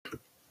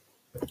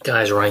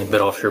Guys, Ryan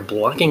Bidoff here,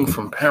 blogging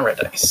from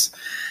paradise,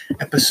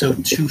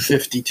 episode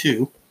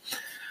 252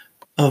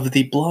 of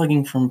the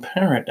Blogging from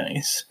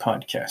Paradise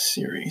podcast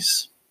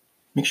series.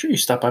 Make sure you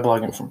stop by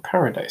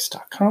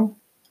bloggingfromparadise.com,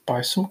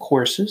 buy some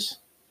courses,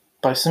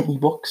 buy some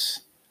ebooks,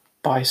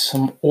 buy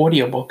some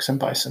audiobooks, and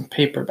buy some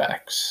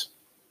paperbacks.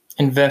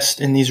 Invest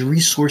in these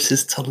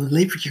resources to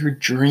live your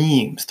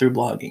dreams through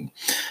blogging.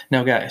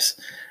 Now, guys,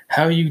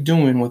 how are you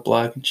doing with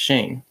blog and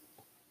shame?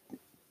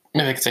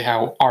 Maybe I could say,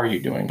 how are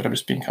you doing? But I'm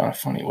just being kind of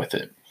funny with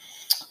it.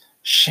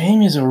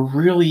 Shame is a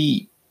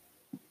really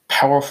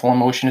powerful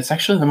emotion. It's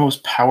actually the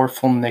most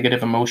powerful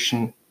negative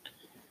emotion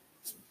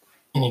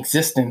in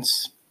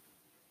existence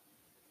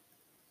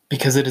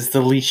because it is the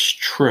least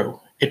true.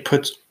 It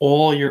puts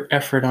all your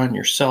effort on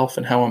yourself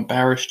and how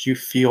embarrassed you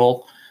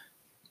feel,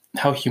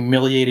 how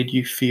humiliated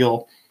you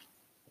feel.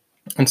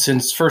 And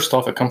since, first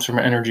off, it comes from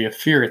an energy of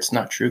fear, it's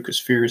not true because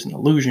fear is an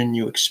illusion.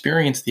 You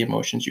experience the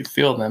emotions, you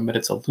feel them, but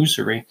it's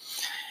illusory.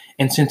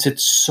 And since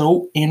it's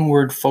so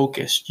inward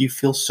focused, you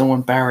feel so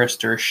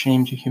embarrassed or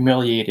ashamed or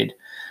humiliated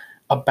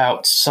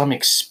about some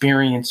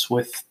experience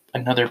with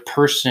another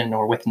person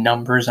or with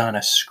numbers on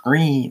a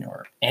screen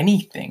or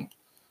anything.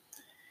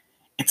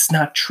 It's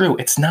not true.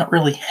 It's not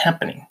really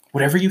happening.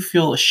 Whatever you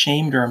feel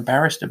ashamed or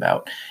embarrassed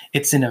about,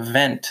 it's an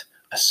event,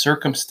 a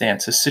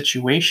circumstance, a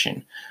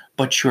situation.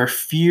 But your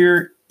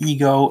fear,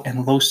 ego,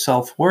 and low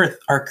self-worth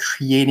are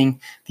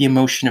creating the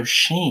emotion of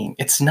shame.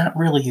 It's not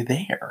really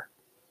there.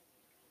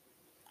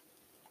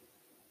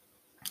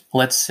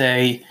 Let's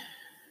say,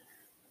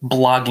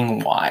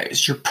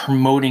 blogging-wise, you're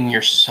promoting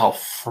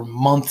yourself for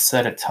months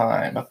at a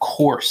time, a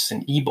course,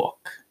 an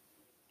ebook,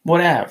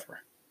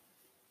 whatever.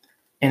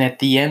 And at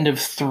the end of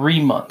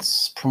 3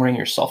 months, promoting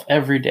yourself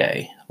every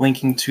day,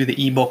 linking to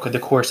the ebook or the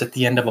course at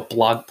the end of a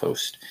blog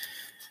post,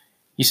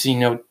 you see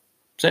no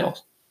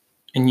sales.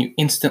 And you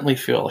instantly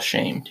feel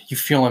ashamed. You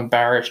feel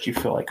embarrassed. You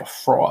feel like a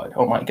fraud.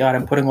 Oh my God,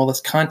 I'm putting all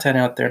this content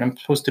out there and I'm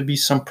supposed to be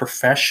some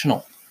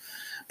professional,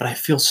 but I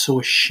feel so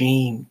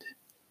ashamed.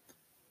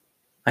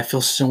 I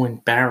feel so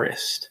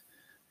embarrassed.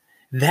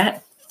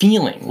 That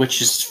feeling,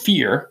 which is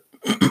fear,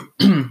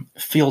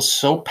 feels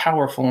so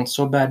powerful and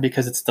so bad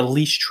because it's the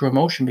least true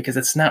emotion, because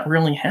it's not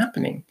really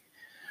happening.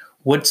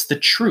 What's the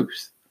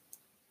truth?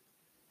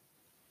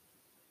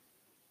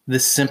 The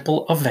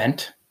simple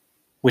event,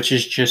 which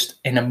is just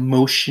an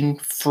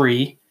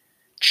emotion-free,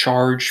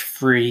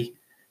 charge-free,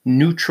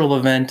 neutral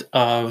event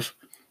of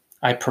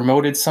I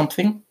promoted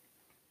something,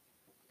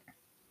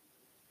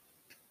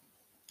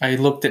 I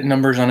looked at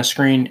numbers on a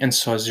screen and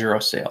saw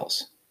 0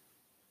 sales.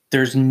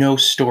 There's no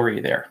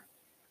story there.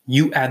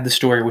 You add the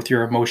story with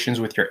your emotions,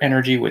 with your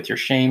energy, with your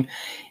shame.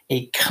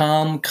 A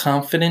calm,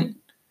 confident,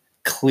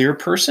 clear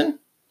person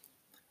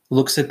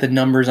looks at the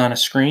numbers on a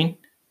screen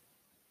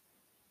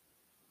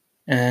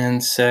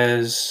and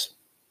says,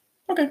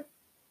 okay,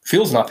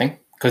 feels nothing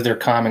because they're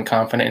calm and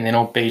confident and they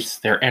don't base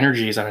their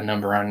energies on a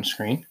number on a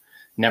screen.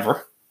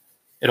 Never.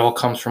 It all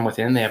comes from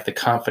within. They have the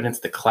confidence,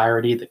 the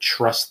clarity, the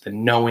trust, the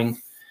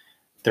knowing.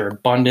 They're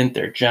abundant,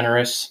 they're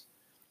generous.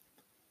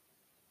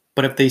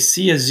 But if they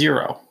see a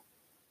 0,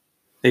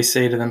 they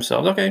say to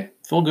themselves, okay,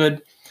 feel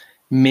good.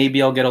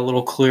 Maybe I'll get a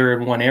little clearer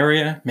in one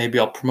area. Maybe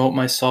I'll promote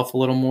myself a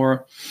little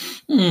more.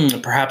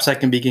 Perhaps I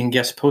can begin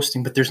guest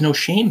posting, but there's no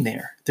shame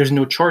there. There's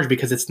no charge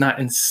because it's not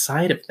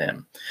inside of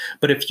them.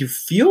 But if you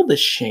feel the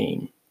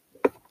shame,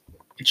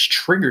 it's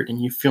triggered and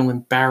you feel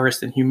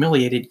embarrassed and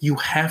humiliated, you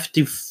have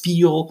to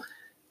feel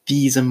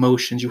these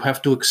emotions. You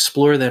have to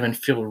explore them and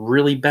feel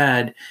really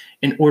bad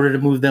in order to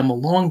move them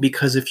along,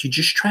 because if you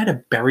just try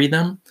to bury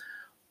them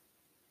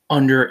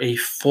under a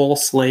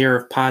false layer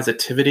of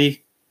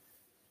positivity,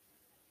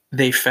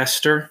 they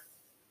fester,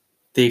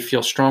 they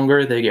feel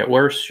stronger, they get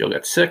worse, you'll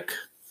get sick,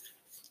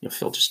 you'll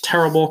feel just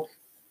terrible,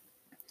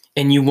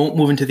 and you won't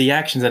move into the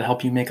actions that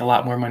help you make a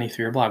lot more money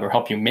through your blog or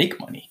help you make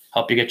money,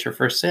 help you get your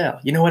first sale.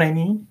 You know what I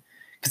mean?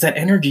 Because that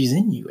energy is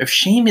in you. If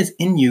shame is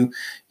in you,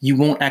 you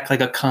won't act like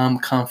a calm,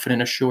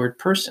 confident, assured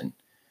person.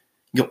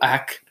 You'll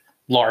act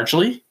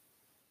largely,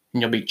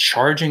 and you'll be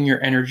charging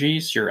your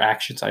energies, your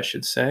actions, I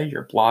should say,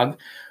 your blog,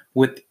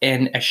 with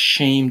an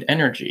ashamed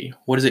energy.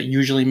 What does it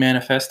usually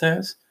manifest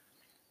as?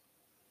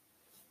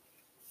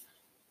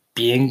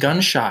 Being gun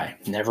shy,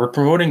 never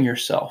promoting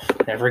yourself,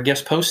 never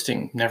guest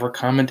posting, never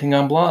commenting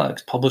on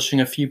blogs,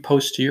 publishing a few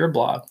posts to your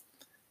blog,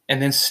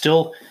 and then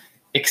still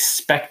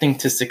expecting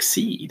to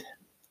succeed.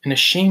 An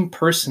ashamed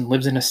person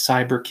lives in a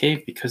cyber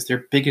cave because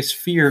their biggest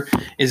fear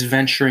is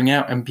venturing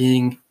out and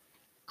being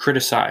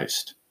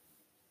criticized,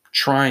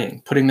 trying,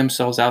 putting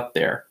themselves out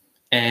there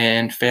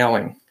and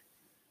failing.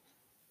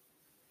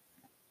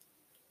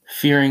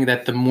 Fearing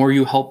that the more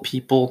you help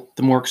people,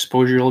 the more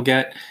exposure you'll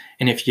get.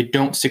 And if you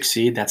don't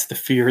succeed, that's the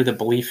fear, the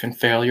belief in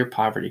failure,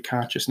 poverty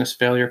consciousness,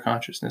 failure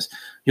consciousness.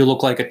 You'll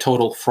look like a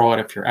total fraud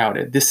if you're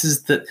outed.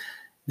 These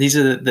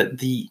are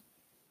the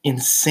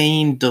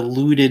insane,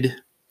 diluted,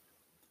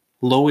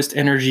 lowest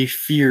energy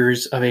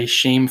fears of a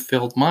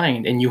shame-filled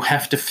mind, and you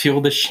have to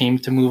feel the shame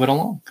to move it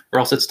along, or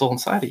else it's still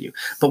inside of you.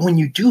 But when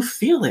you do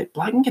feel it,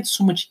 blogging gets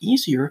so much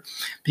easier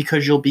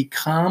because you'll be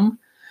calm,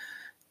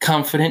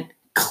 confident,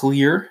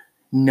 clear,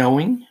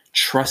 knowing,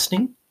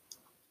 trusting.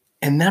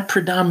 And that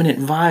predominant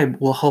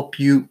vibe will help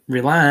you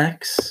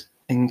relax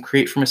and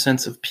create from a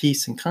sense of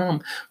peace and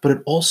calm, but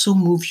it also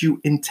moves you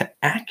into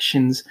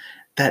actions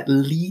that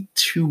lead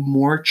to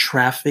more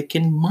traffic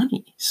and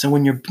money. So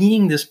when you're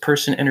being this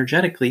person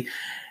energetically,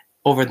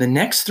 over the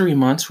next 3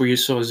 months where you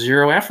saw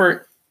zero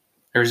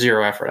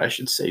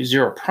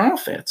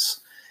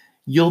profits,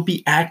 you'll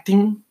be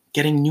acting,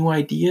 getting new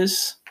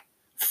ideas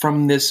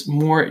from this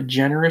more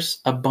generous,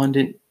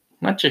 abundant,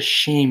 not just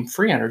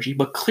shame-free energy,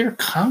 but clear,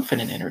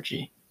 confident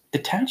energy,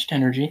 detached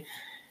energy.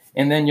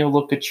 And then you'll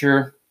look at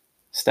your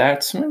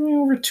stats maybe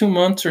over 2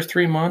 months or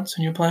 3 months,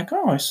 and you'll be like,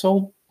 oh, I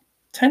sold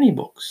 10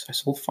 ebooks. I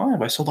sold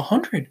 5. I sold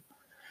 100.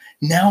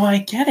 Now I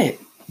get it.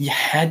 You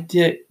had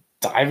to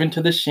dive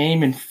into the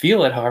shame and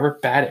feel it, however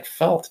bad it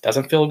felt. It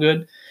doesn't feel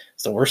good.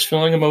 It's the worst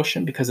feeling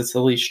emotion because it's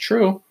the least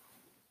true.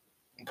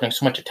 Putting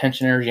so much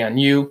attention, energy on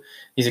you,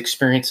 these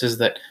experiences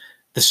that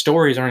the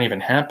stories aren't even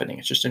happening.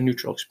 It's just a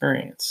neutral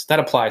experience. That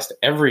applies to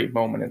every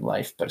moment in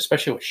life, but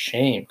especially with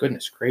shame.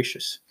 Goodness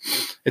gracious.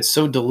 It's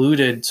so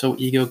diluted, so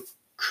ego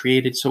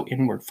created, so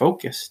inward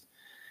focused.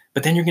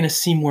 But then you're going to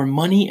see more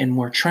money and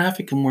more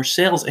traffic and more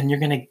sales, and you're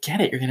going to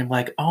get it. You're going to be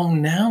like, oh,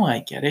 now I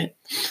get it.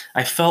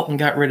 I felt and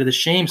got rid of the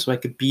shame so I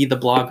could be the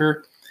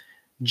blogger,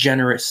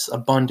 generous,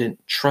 abundant,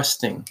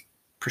 trusting,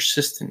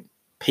 persistent,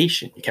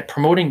 patient. You kept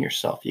promoting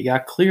yourself. You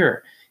got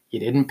clearer. You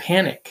didn't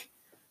panic.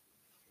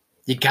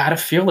 You got to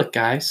feel it,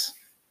 guys.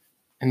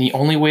 And the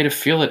only way to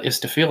feel it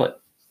is to feel it.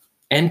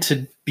 And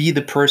to be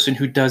the person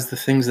who does the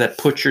things that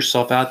put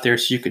yourself out there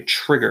so you could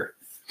trigger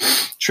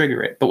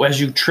it. But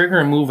as you trigger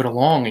and move it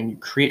along and you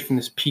create from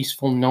this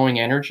peaceful, knowing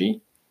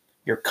energy,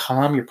 you're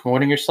calm, you're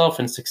promoting yourself,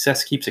 and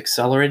success keeps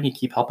accelerating. You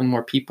keep helping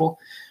more people.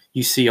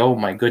 You see, oh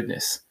my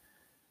goodness.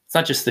 It's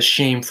not just the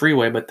shame-free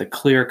way, but the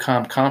clear,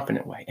 calm,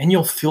 confident way. And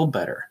you'll feel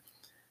better.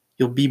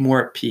 You'll be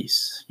more at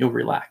peace. You'll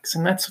relax.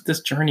 And that's what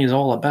this journey is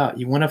all about.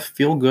 You want to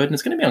feel good. And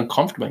it's going to be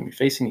uncomfortable when you're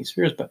facing these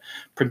fears, but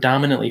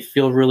predominantly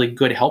feel really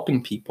good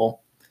helping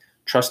people,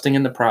 trusting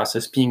in the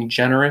process, being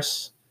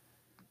generous,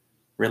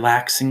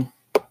 relaxing,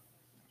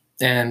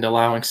 and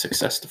allowing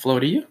success to flow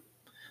to you.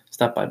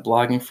 Stop by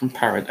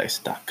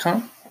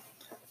bloggingfromparadise.com.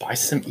 Buy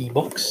some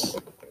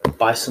ebooks.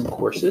 Buy some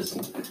courses.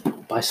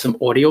 Buy some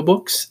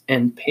audiobooks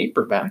and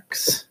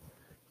paperbacks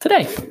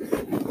today.